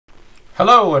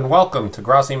Hello and welcome to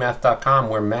GrossiMath.com,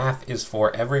 where math is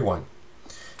for everyone.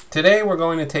 Today we're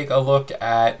going to take a look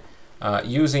at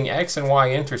using x and y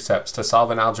intercepts to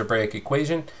solve an algebraic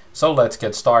equation, so let's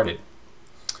get started.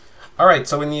 Alright,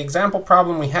 so in the example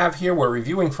problem we have here, we're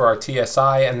reviewing for our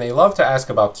TSI, and they love to ask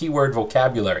about keyword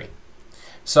vocabulary.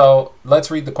 So let's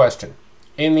read the question.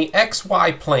 In the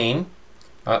xy plane,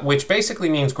 which basically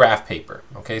means graph paper.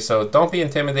 Okay, so don't be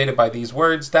intimidated by these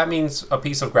words. That means a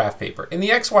piece of graph paper. In the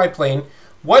xy plane,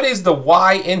 what is the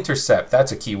y-intercept?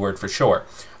 That's a keyword for sure.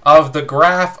 Of the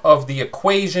graph of the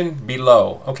equation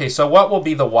below. Okay, so what will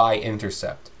be the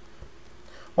y-intercept?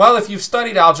 Well, if you've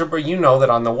studied algebra, you know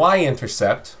that on the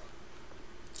y-intercept,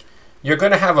 you're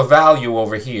going to have a value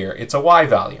over here. It's a y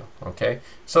value. Okay,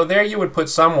 so there you would put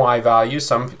some y value.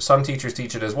 Some teachers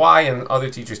teach it as y, and other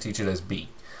teachers teach it as b.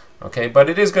 Okay, but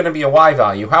it is going to be a y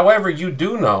value. However, you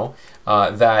do know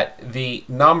that the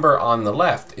number on the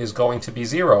left is going to be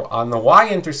 0. On the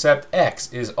y-intercept,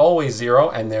 x is always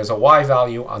 0, and there's a y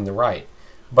value on the right.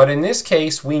 But in this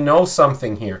case, we know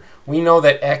something here. We know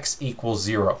that x equals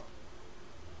 0.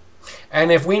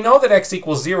 And if we know that x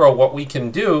equals 0, what we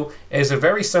can do is a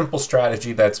very simple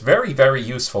strategy that's very, very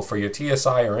useful for your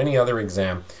TSI or any other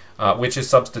exam, which is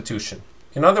substitution.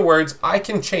 In other words, I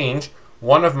can change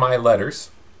one of my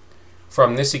letters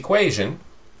from this equation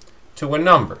to a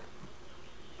number.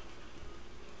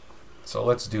 So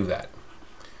let's do that.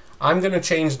 I'm going to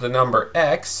change the number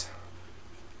x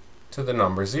to the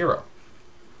number 0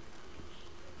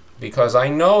 because I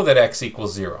know that x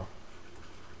equals 0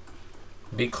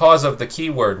 because of the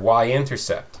keyword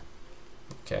y-intercept.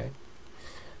 Okay.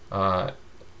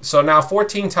 So now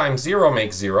 14 times 0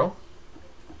 makes 0,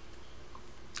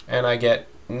 and I get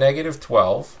negative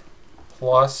 12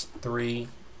 plus 3y.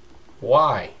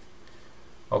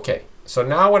 Okay, so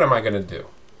now what am I going to do?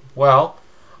 Well,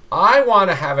 I want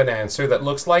to have an answer that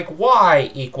looks like y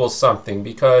equals something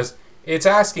because it's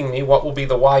asking me what will be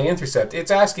the y-intercept. It's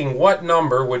asking what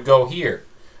number would go here.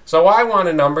 So I want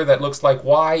a number that looks like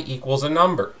y equals a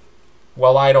number.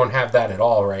 Well, I don't have that at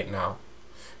all right now.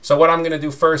 So what I'm going to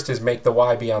do first is make the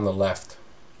y be on the left.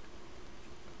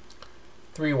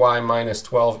 3y minus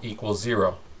 12 equals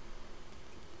 0.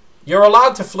 You're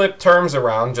allowed to flip terms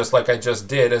around just like I just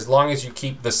did as long as you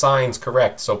keep the signs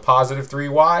correct. So positive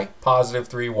 3y, positive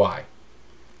 3y.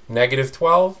 Negative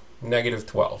 12, negative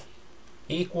 12.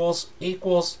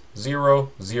 Equals,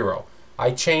 0, 0.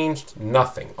 I changed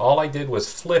nothing. All I did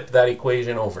was flip that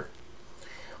equation over.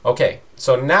 Okay,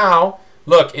 so now,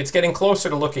 look, it's getting closer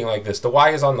to looking like this. The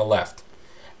y is on the left.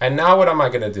 And now what am I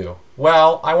going to do?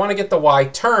 Well, I want to get the y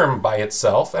term by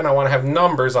itself, and I want to have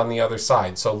numbers on the other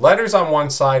side. So letters on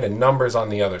one side and numbers on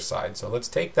the other side. So let's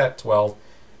take that 12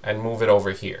 and move it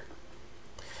over here.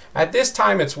 At this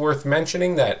time, it's worth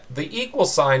mentioning that the equal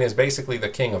sign is basically the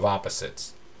king of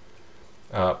opposites.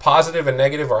 Positive and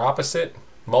negative are opposite.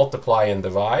 Multiply and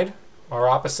divide are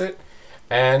opposite.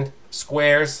 And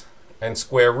squares and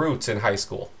square roots in high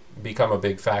school become a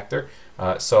big factor.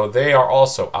 So they are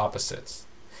also opposites.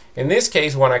 In this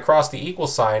case, when I cross the equal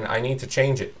sign, I need to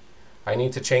change it. I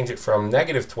need to change it from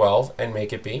negative 12 and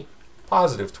make it be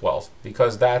positive 12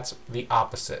 because that's the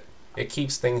opposite. It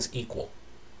keeps things equal.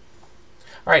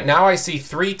 All right, now I see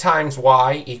 3 times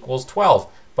y equals 12,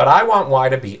 but I want y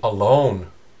to be alone.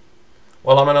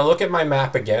 Well, I'm going to look at my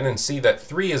map again and see that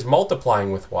 3 is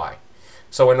multiplying with y.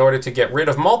 So in order to get rid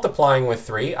of multiplying with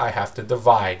 3, I have to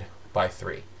divide by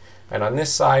 3. And on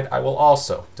this side, I will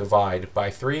also divide by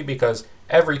 3 because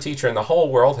every teacher in the whole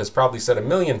world has probably said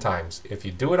 1,000,000 times, if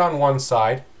you do it on one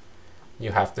side,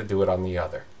 you have to do it on the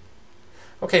other.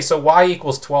 Okay, so y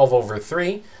equals 12 over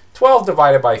 3. 12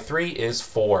 divided by 3 is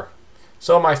 4.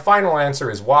 So my final answer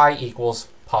is y equals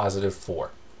positive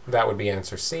 4. That would be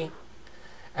answer C.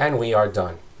 And we are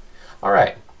done. All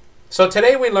right, so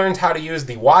today we learned how to use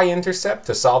the y-intercept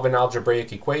to solve an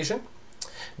algebraic equation.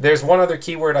 There's one other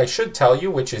keyword I should tell you,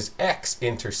 which is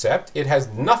x-intercept. It has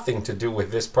nothing to do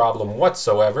with this problem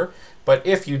whatsoever, but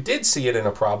if you did see it in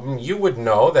a problem, you would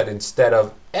know that instead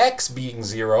of x being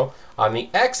 0, on the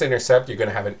x-intercept, you're going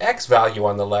to have an x value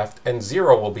on the left, and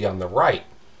 0 will be on the right.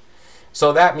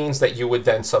 So that means that you would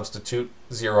then substitute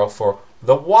 0 for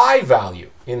the y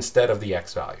value instead of the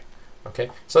x value.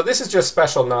 Okay, so this is just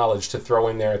special knowledge to throw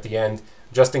in there at the end,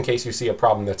 just in case you see a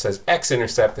problem that says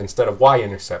x-intercept instead of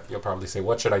y-intercept. You'll probably say,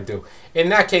 what should I do? In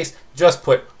that case, just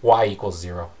put y equals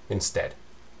 0 instead.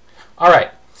 All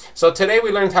right, so today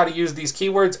we learned how to use these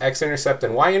keywords, x-intercept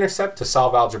and y-intercept, to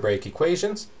solve algebraic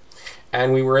equations.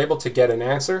 And we were able to get an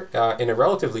answer in a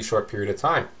relatively short period of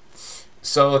time.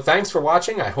 So thanks for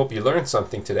watching. I hope you learned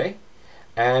something today.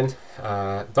 And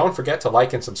don't forget to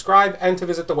like and subscribe and to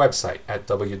visit the website at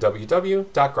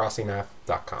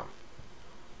www.grossimath.com.